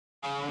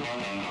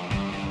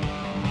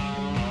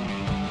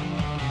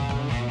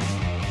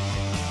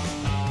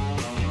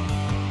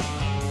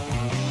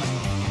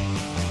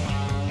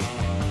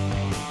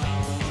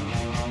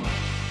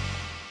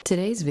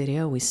Today's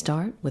video, we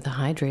start with a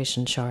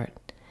hydration chart.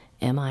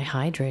 Am I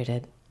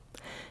hydrated?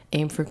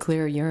 Aim for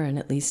clear urine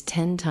at least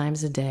 10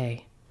 times a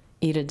day.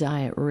 Eat a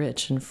diet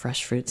rich in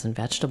fresh fruits and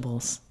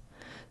vegetables.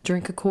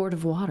 Drink a quart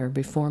of water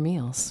before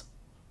meals.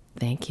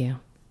 Thank you.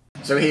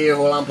 So here,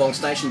 Lampong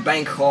Station,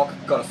 Bangkok,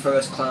 got a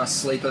first-class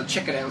sleeper.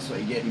 Check it out, that's what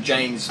you get in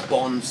James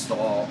Bond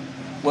style.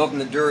 Welcome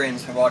to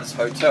Durian's Providers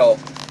Hotel.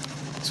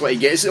 That's what you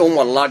get. This is all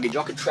my luggage.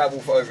 I could travel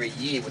for over a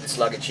year with this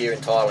luggage here in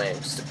Thailand.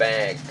 Just a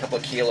bag, a couple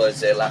of kilos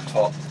there,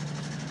 laptop.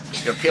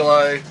 Your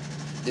pillow.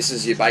 This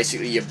is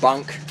basically your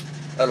bunk.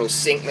 A little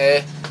sink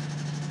there.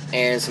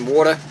 And some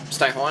water.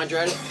 Stay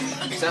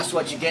hydrated. So that's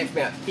what you get for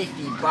about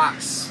 50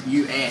 bucks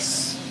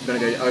US. I'm going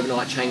to go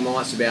overnight Chiang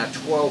Mai. It's about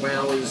 12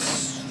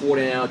 hours,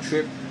 14-hour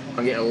trip.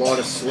 I'm getting a lot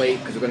of sleep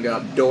because we're going to go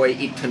up Doi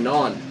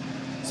Itanon.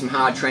 Some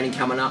hard training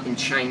coming up in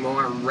Chiang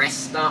Mai.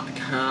 Rest up,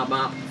 carb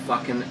up,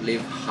 fucking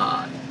live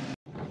hard.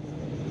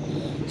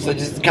 So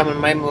just come and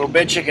made my little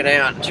bed. Check it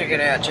out, check it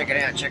out, check it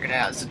out, check it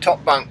out. It's the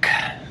top bunk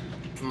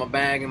for my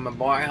bag and my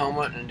bike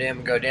helmet, and then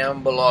we go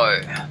down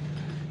below.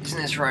 Isn't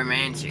this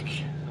romantic?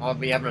 I'll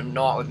be having a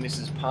night with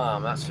Mrs.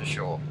 Palm, that's for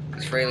sure.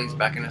 Because Freely's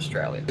back in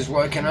Australia. Just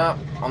woken up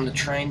on the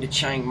train to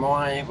Chiang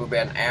Mai. We're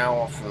about an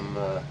hour from.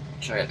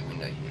 Show you out the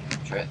window here.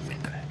 Show you out the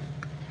window.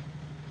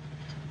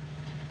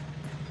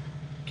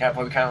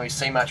 Probably can't really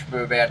see much, but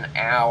we're about an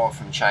hour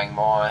from Chiang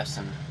Mai.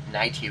 Some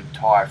native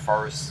Thai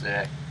forests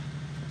there.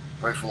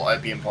 Very full of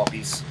opium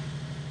poppies.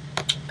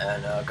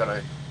 And I've got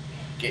to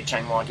get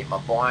Chiang Mai, get my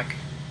bike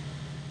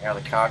out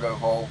of the cargo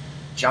hall,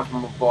 jump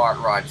on my bike,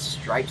 ride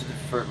straight to the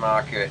fruit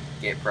market,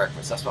 get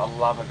breakfast. That's what I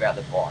love about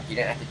the bike. You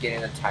don't have to get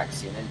in a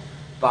taxi and then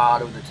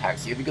barter with the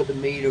taxi. Have you got the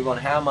meter on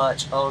how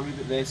much? Oh, a little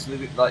bit less, a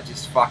little bit, like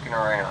just fucking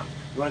around.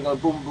 You want to go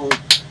boom boom,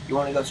 you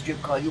want to go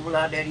strip club, you want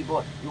to daddy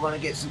boy, you want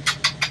to get some,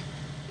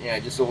 you know,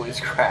 just all this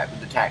crap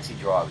with the taxi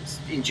drivers.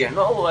 In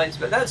general, not always,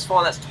 but that's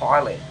fine, that's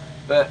Thailand.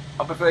 But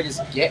I prefer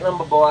just getting on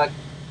my bike,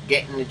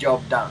 getting the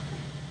job done.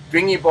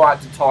 Bring your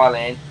bike to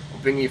Thailand, or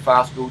bring your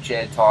fast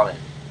wheelchair to Thailand.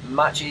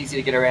 Much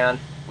easier to get around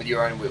with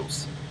your own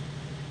wheels.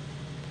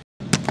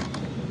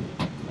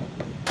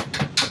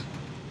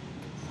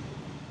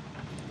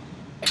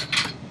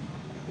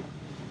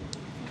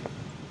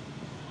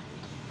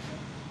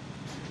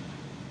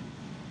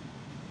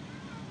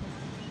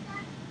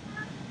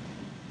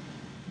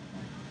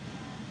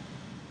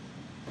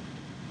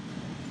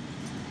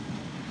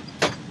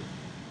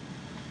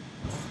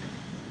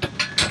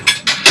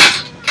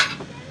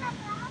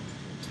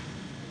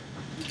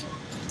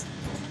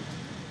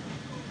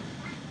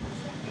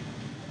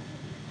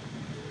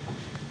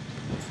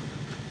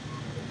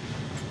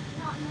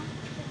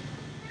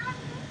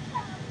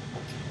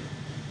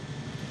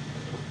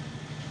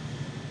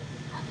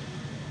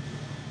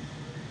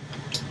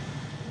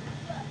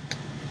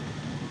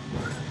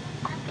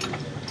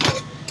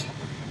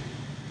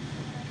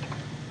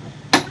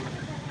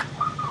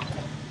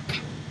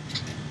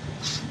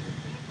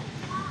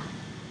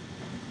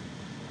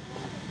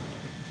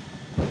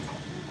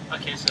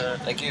 Okay, sir.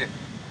 Thank you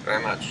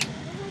very much.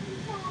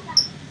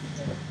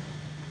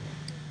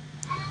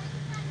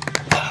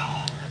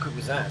 How good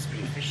was that? It's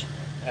pretty efficient.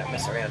 Don't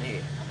mess around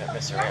here. Don't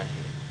mess around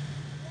here.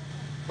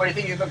 What do you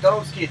think of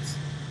McDonald's, kids?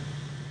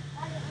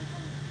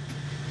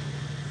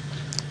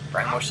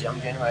 Brainwash the young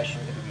generation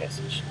with a good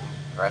message.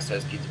 Harass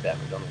those kids about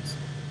McDonald's.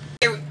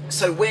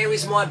 So where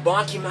is my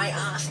bike, you may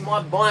ask?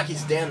 My bike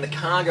is down the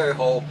cargo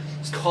hole.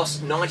 It's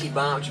cost 90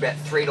 baht, which is about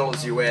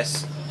 $3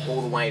 US,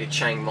 all the way to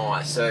Chiang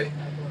Mai. So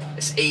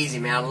it's easy,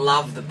 man. I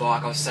love the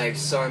bike. I've saved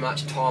so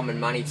much time and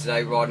money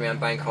today riding around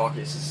Bangkok.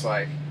 It's just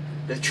like,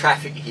 the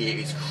traffic here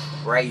is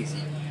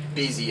crazy.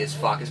 Busy as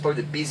fuck. It's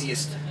probably the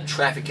busiest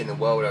traffic in the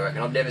world, I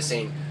reckon. I've never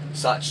seen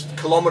such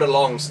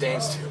kilometre-long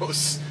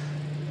standstills.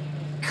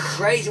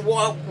 Crazy.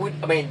 Why would,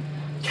 I mean,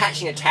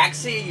 catching a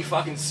taxi? Are you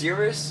fucking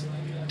serious?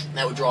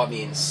 That would drive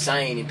me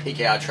insane in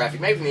peak hour traffic.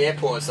 Maybe from the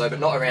airport or so, but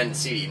not around the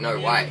city. No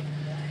way.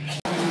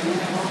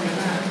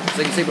 So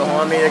you can see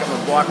behind me, they've got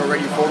my bike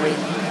already for me.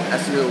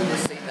 That's the little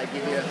receipt they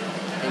give you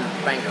in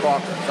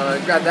Bangkok.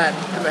 So grab that,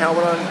 put my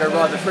helmet on, go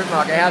ride the fruit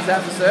market. How's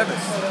that for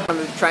service? On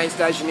the train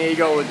station here, you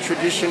got all the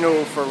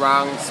traditional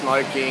farang,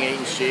 smoking,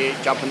 eating shit,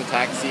 jump in the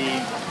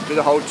taxi, do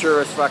the whole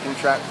tourist fucking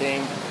trap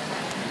thing.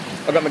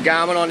 I've got my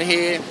Garmin on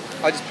here.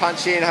 I just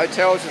punch in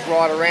hotels, just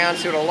ride around,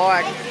 see what I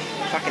like.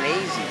 Fucking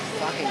easy,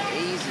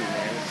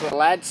 man. So the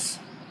lads,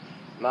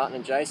 Martin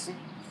and Jason,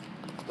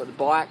 got the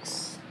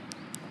bikes.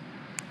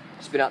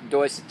 Just been up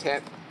Doi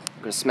Satep. I'm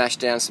going to smash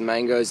down some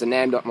mangoes. The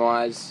Nam Dok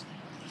Mai's,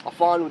 I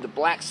find with the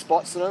black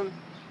spots on them,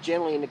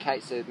 generally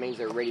indicates that it means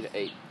they're ready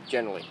to eat.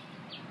 Generally.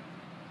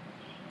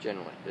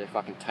 They're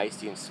fucking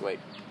tasty and sweet.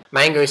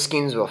 Mango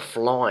skins were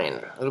flying.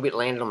 A little bit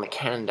landed on the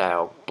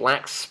Cannondale.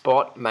 Black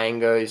spot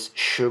mangoes,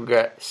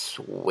 sugar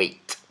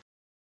sweet.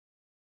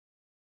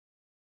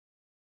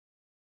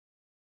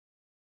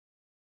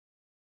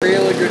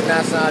 Really good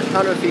massage,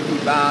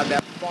 150 baht,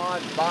 about $5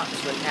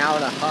 for an hour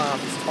and a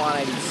half. This Thai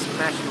lady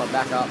smashed my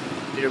back up,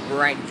 did a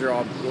great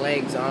job,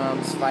 legs,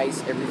 arms, face,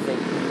 everything.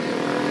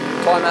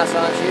 Thai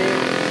massage here.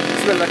 This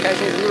is the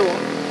location. It's a little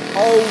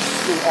old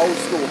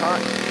school hut,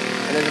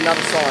 and there's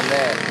another sign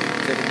there.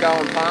 So if you go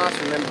on past,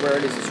 remember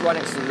where it is. It's right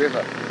next to the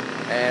river,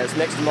 and it's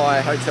next to my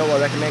hotel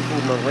I recommend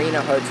called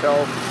Marina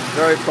Hotel.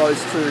 Very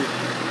close to, you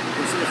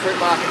can see the fruit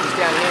market just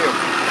down here.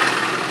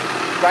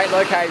 Great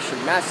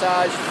location,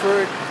 massage,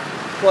 fruit,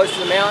 close to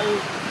the mountain,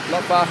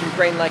 not far from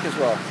Green Lake as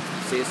well.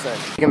 See you soon.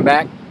 Come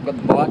back, got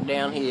the bike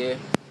down here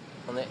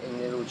in the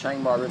little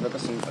Chiang Mai River. Got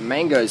some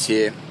mangoes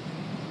here.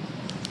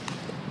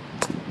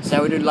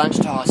 So we do lunch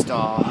Thai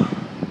style.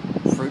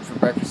 Fruit for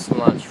breakfast and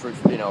lunch, fruit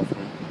for dinner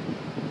often.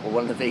 Or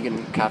one of the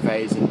vegan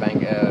cafes in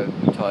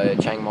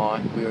Chiang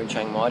Mai. We were in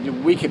Chiang Mai. I did a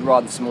wicked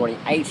ride this morning,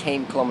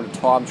 18-kilometre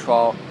time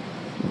trial.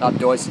 Up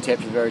Doi Step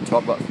to the very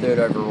top, got third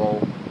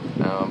overall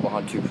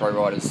behind 2 pro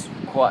riders.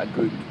 Quite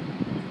a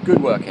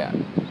good workout.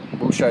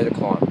 We'll show you the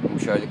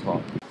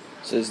climb.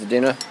 So there's the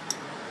dinner.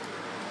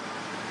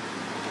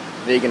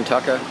 Vegan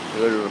tucker. A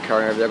little bit of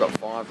curry over there. Got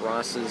 5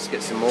 rices.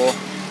 Get some more.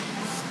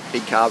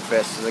 Big carb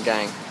fest for the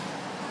gang.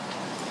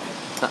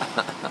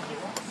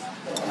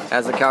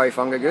 How's the curry,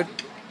 Funga? Good?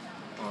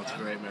 Oh, it's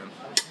great, man.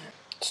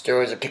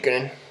 Steroids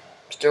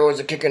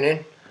are kicking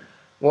in.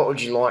 What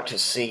would you like to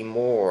see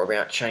more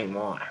about Chiang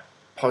Mai?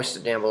 Post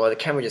it down below. The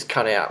camera just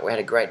cut out. We had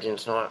a great dinner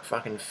tonight.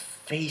 Fucking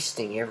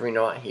feasting every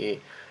night here.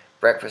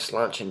 Breakfast,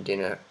 lunch and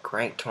dinner.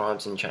 Great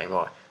times in Chiang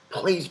Mai.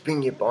 Please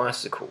bring your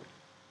bicycle.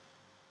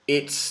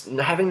 It's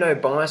having no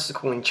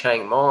bicycle in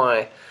Chiang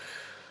Mai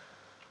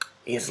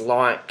is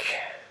like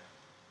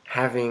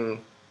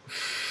having,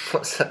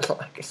 what's that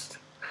like?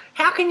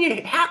 How can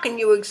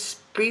you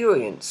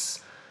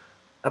experience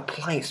a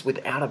place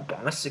without a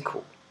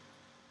bicycle?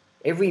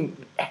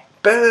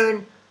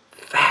 Burn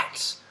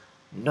fats,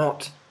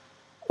 not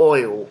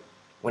oil,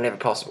 whenever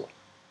possible.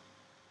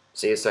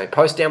 See you soon.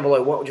 Post down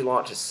below, what would you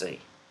like to see?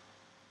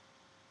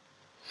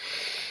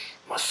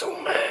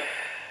 Muscle man.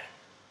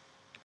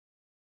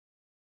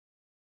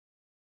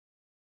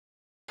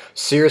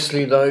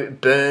 Seriously though,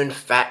 burn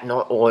fat,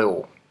 not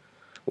oil.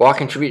 Why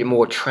contribute to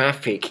more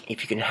traffic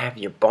if you can have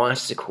your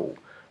bicycle?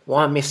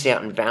 Why miss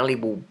out on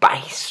valuable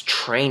base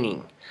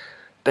training?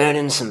 Burn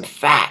in some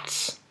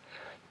fats.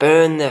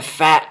 Burn the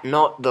fat,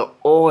 not the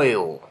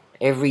oil.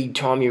 Every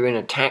time you're in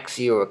a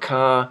taxi or a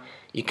car,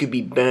 you could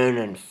be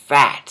burning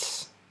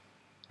fats.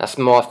 That's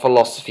my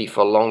philosophy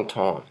for a long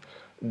time.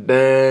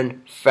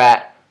 Burn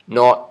fat,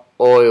 not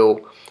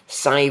oil.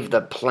 Save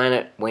the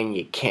planet when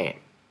you can.